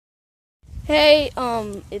Hey,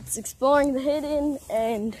 it's Exploring the Hidden,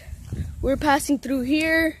 and we're passing through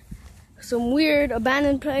here, some weird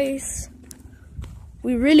abandoned place.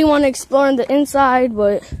 We really want to explore on the inside,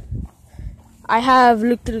 but I have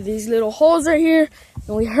looked through these little holes right here,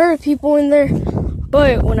 and we heard people in there.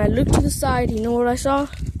 But when I looked to the side, you know what I saw?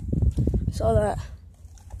 I saw that.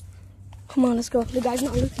 Come on, let's go. The guy's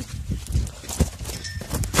not looking.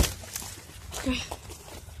 Okay,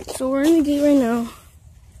 so we're in the gate right now.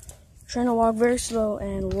 Trying to walk very slow,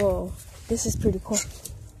 and whoa, this is pretty cool.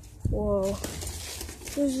 Whoa,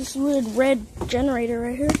 there's this weird red generator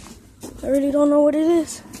right here. I really don't know what it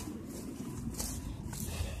is.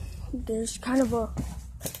 There's kind of a,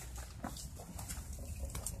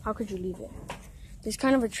 how could you leave it? There's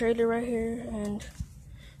kind of a trailer right here, and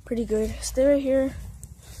pretty good. Stay right here.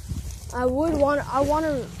 I want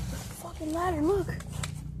a fucking ladder. Look,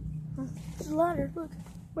 there's a ladder. Look,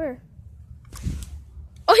 where?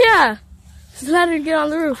 Oh yeah, there's a ladder to get on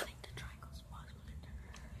the roof. I think the triangle's pause button.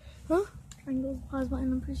 Huh? Triangle's pause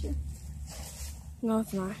button, I'm pretty sure. No,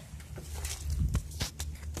 it's not.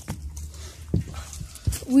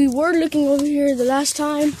 We were looking over here the last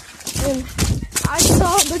time, and I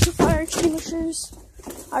saw a bunch of fire extinguishers.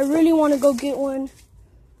 I really want to go get one.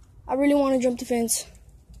 I really want to jump the fence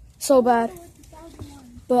so bad.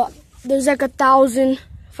 But there's like 1,000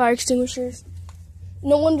 fire extinguishers.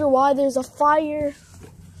 No wonder why. There's a fire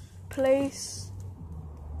place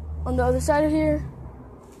on the other side of here,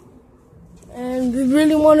 and we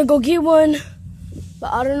really want to go get one,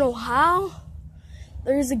 but I don't know how.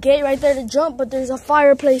 There's a gate right there to jump, but there's a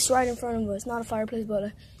fireplace right in front of us. Not a fireplace, but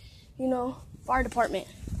a, you know, fire department.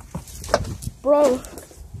 Bro,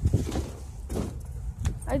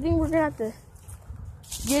 I think we're gonna have to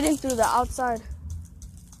get in through the outside.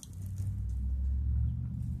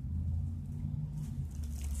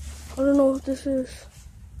 I don't know what this is.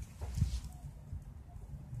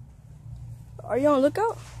 Are you on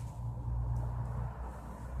lookout?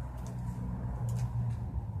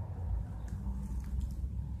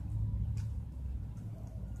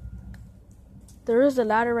 There is a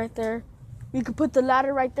ladder right there. We could put the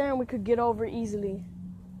ladder right there and we could get over easily.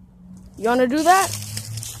 You wanna do that?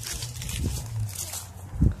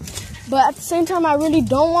 But at the same time, I really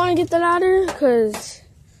don't wanna get the ladder because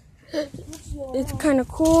it's kinda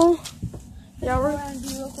cool. Yeah, we're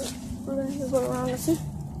gonna go around and see.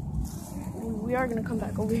 We are gonna come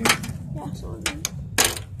back over here. Yeah, so we're gonna.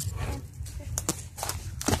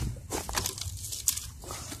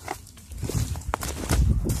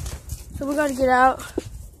 So we gotta get out.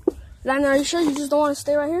 Lana, are you sure you just don't want to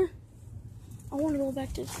stay right here? I want to go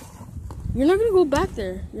back there. You're not gonna go back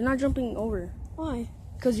there. You're not jumping over. Why?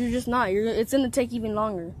 Because you're just not. It's gonna take even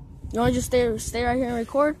longer. You want to just stay right here and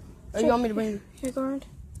record, or sure. You want me to bring you? Here, go around.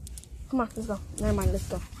 Come on, let's go. Never mind, let's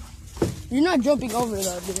go. You're not jumping over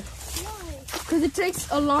though, dude. Because it takes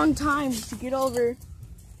a long time to get over.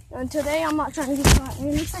 And today I'm not trying to get caught.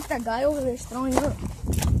 It looks like that guy over there is throwing up.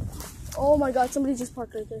 Oh my god, somebody just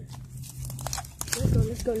parked right there. Let's go,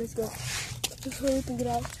 let's go, let's go. Just hurry up and get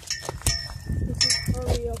out. Let's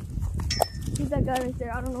hurry up. He's that guy right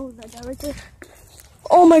there. I don't know who's that guy right there.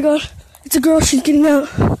 Oh my god, it's a girl. She's getting out.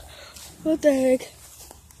 What the heck?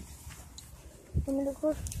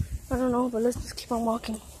 I don't know, but let's just keep on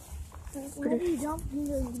walking. Whenever you jump,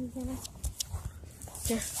 you can.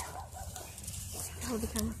 Here. Hold the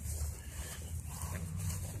camera.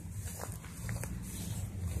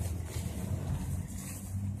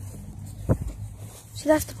 See,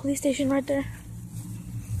 that's the police station right there.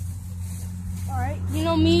 Alright, you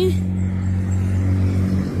know me.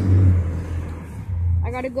 I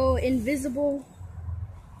gotta go invisible.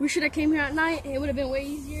 We should have came here at night. It would have been way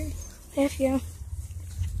easier. Heck yeah.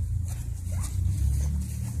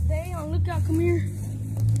 Stay on lookout, come here.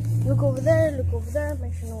 Look over there,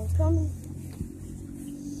 make sure no one's coming.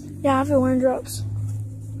 Yeah, I feel raindrops.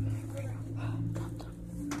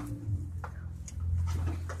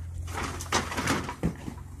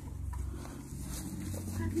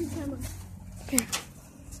 Okay.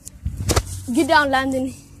 Get down,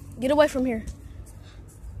 Landon. Get away from here.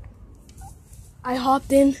 I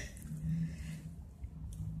hopped in.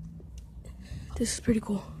 This is pretty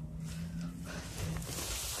cool.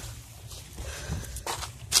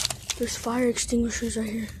 There's fire extinguishers right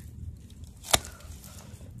here.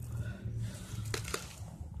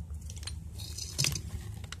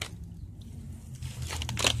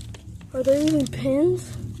 Are there even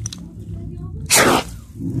pins?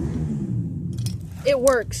 It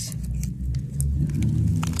works.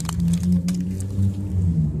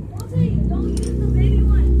 Don't use the baby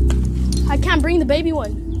one. I can't bring the baby one.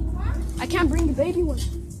 I can't bring the baby one.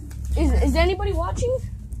 Is anybody watching?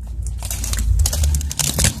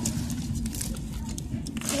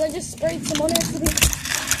 I just sprayed some on accident.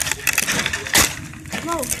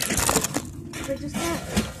 No. I just can't.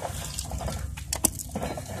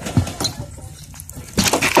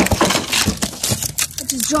 I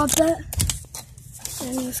just dropped that.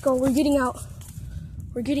 And let's go. We're getting out.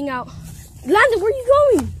 We're getting out. Landon, where are you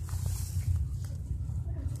going?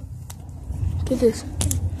 Get this.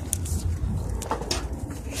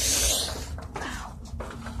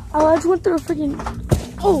 Oh, I just went through a freaking...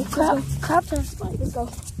 Oh, crap. Let's go.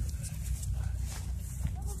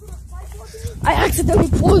 I accidentally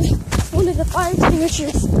pulled one of the fire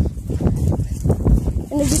extinguishers.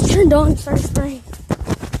 And it just turned on and started spraying.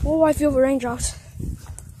 Oh, I feel the raindrops.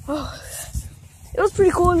 Oh, it was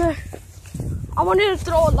pretty cool in there. I wanted to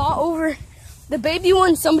throw a lot over. The baby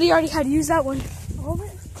one, somebody already had used that one. Over?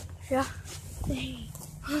 Yeah. Dang.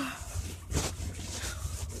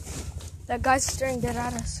 That guy's staring dead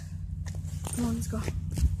at us. Come on, let's go.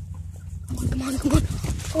 Come on.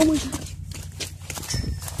 Oh my God.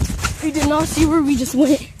 He did not see where we just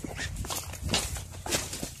went.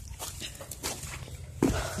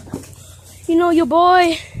 You know, your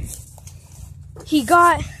boy, he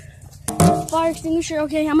got fire extinguisher.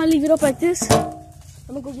 Okay, I'm gonna leave it up like this. I'm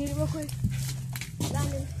gonna go get it real quick.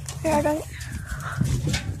 Here, I got it.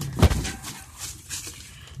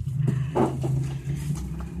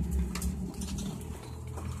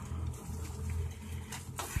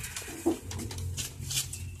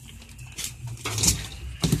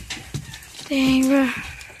 Dang, bro.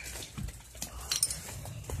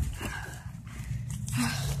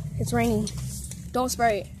 It's raining. Don't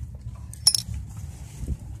spray it.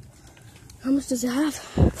 How much does it have?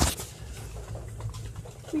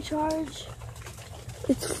 Recharge.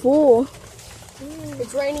 It's full.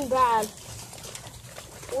 It's raining bad.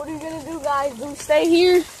 What are you gonna do, guys? Do stay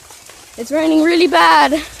here? It's raining really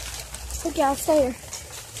bad. Okay, I'll stay here.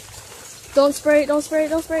 Don't spray it, don't spray it,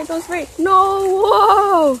 don't spray it, don't spray it. No,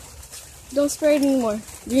 whoa! Don't spray it anymore.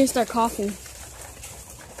 You're gonna start coughing.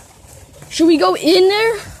 Should we go in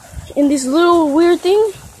there? In this little weird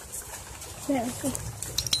thing? Yeah, let's go.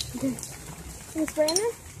 Okay. Can we spray in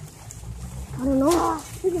there? I don't know. Oh, it's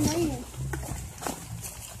freaking raining.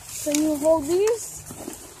 Can you hold these?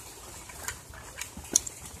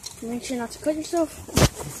 Make sure not to cut yourself.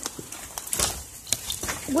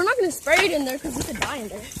 We're not gonna spray it in there because we could die in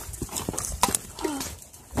there.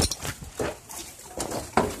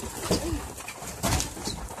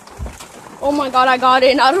 Oh my God, I got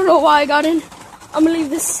in. I don't know why I got in. I'm gonna leave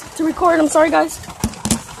this to record. I'm sorry, guys.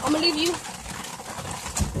 I'm gonna leave you.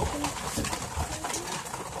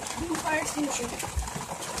 Fire extinguisher.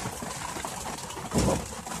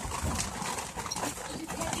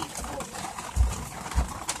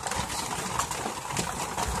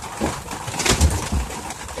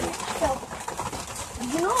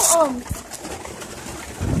 You know,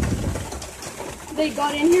 they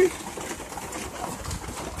got in here.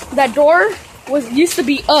 That door used to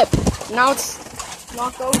be up. Now it's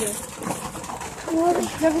knocked over.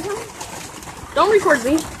 Don't record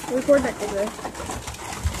me. Record that thing there.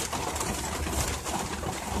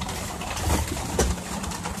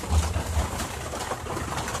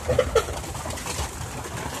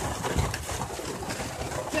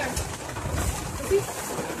 There. See?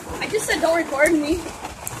 I just said don't record me.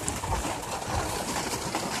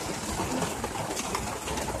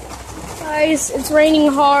 Guys, it's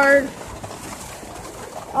raining hard.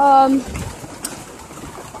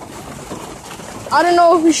 I don't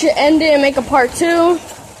know if we should end it and make a part 2.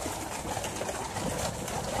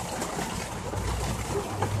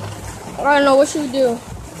 I don't know, what should we do?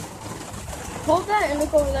 Hold that and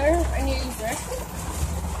look over there. I need to use the restroom.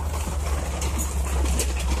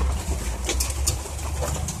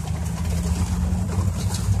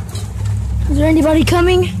 Is there anybody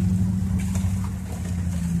coming?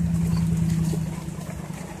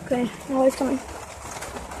 Okay, nobody's coming.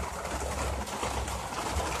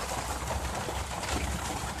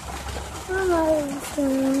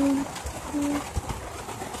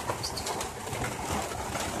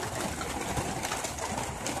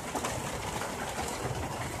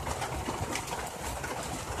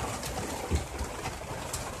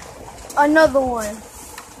 Another one.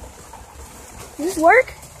 Does this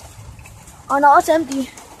work? Oh no, it's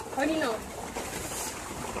empty. How do you know?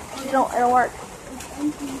 It'll work. It's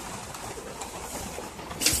empty.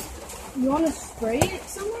 You want to spray it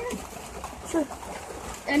somewhere? Sure.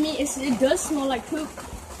 I mean, it does smell like poop.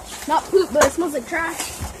 Not poop, but it smells like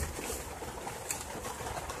trash.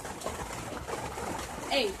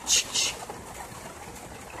 Hey, shh.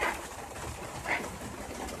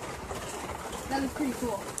 That looks pretty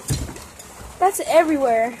cool. That's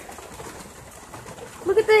everywhere.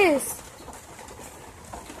 Look at this.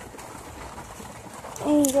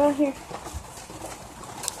 Go here.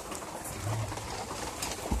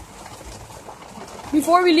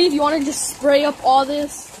 Before we leave, you want to just spray up all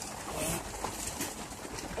this?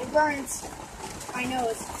 It burns my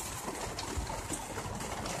nose.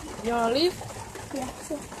 You want to leave? Yeah.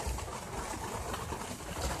 Sure.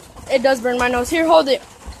 It does burn my nose. Here, hold it.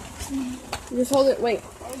 Just hold it. Wait.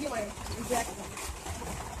 I'll get my jacket.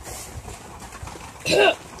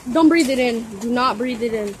 Don't breathe it in. Do not breathe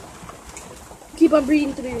it in. Keep on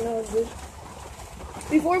breathing through your nose, dude.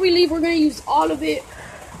 Before we leave, we're going to use all of it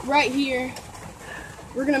right here.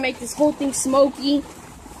 We're going to make this whole thing smoky.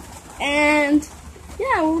 And,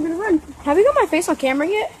 yeah, we're going to run. Have you got my face on camera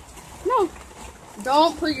yet? No.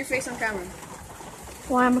 Don't put your face on camera.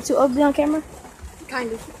 Why, am I too ugly on camera?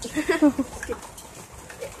 Kind of.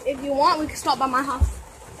 If you want, we can stop by my house.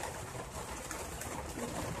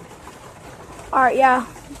 Alright, yeah.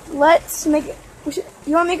 Let's make it.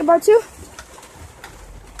 You want to make it part 2?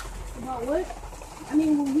 About what? I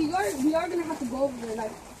mean, we are gonna have to go over there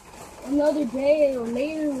like another day or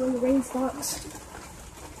later when the rain stops.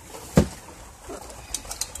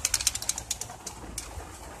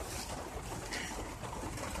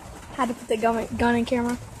 Had to put the gun in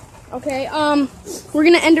camera. Okay, we're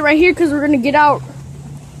gonna end it right here because we're gonna get out.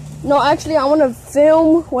 No, actually, I want to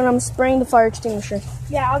film when I'm spraying the fire extinguisher.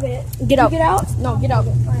 Yeah, I'll get it. Get out. You get out? No, get out.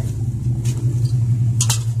 Alright.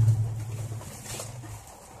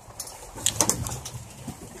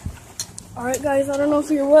 Alright, guys, I don't know if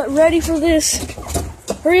you're ready for this.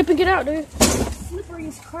 Hurry up and get out, dude. Slippery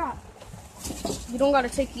as crap. You don't gotta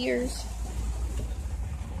take years.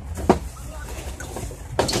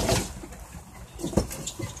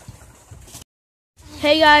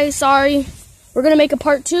 Hey guys, sorry. We're gonna make a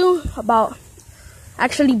part 2 about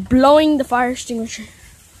actually blowing the fire extinguisher.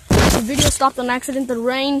 The video stopped on accident. The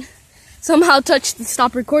rain somehow touched the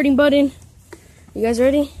stop recording button. You guys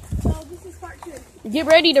ready? No, this is part 2. Get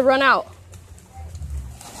ready to run out.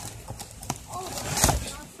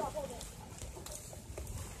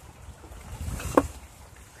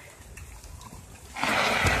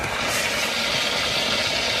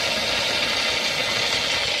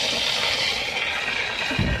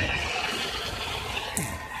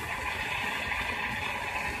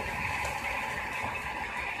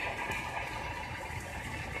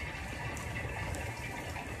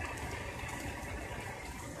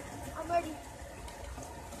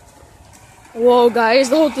 Whoa, guys,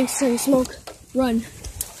 the whole thing's turning smoke. Run.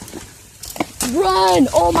 Run!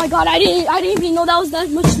 Oh my god, I didn't even know that was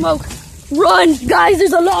that much smoke. Run! Guys,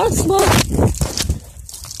 there's a lot of smoke.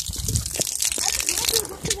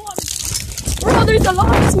 Bro, there's a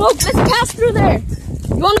lot of smoke. Let's pass through there.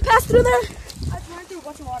 You want to pass through there? I drank through a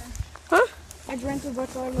bunch of water. Huh? I drank through a bunch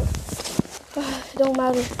of water. It don't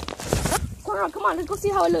matter. Come on, let's go see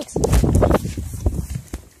how it looks.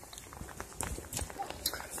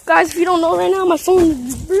 Guys, if you don't know right now, my phone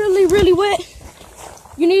is really, really wet.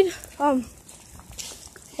 You need,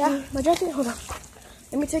 yeah, my jacket? Hold on.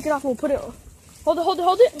 Let me take it off and we'll put it,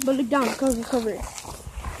 hold it, but look down, cover it.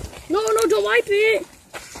 No, don't wipe it.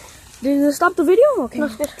 Did it stop the video? Okay. No,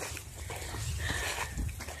 it's good.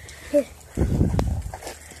 Here.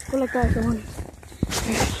 Go like that if you want.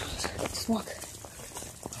 Here, just walk.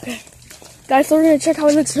 Okay. Guys, so we're gonna check how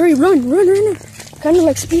it looks. Hurry, run. Kind of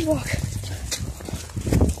like speed walk.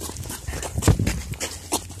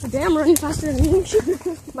 Damn, running faster than me.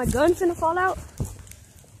 My gun's gonna fall out.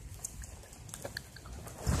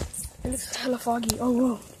 It looks hella foggy. Oh,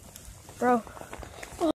 whoa. Bro.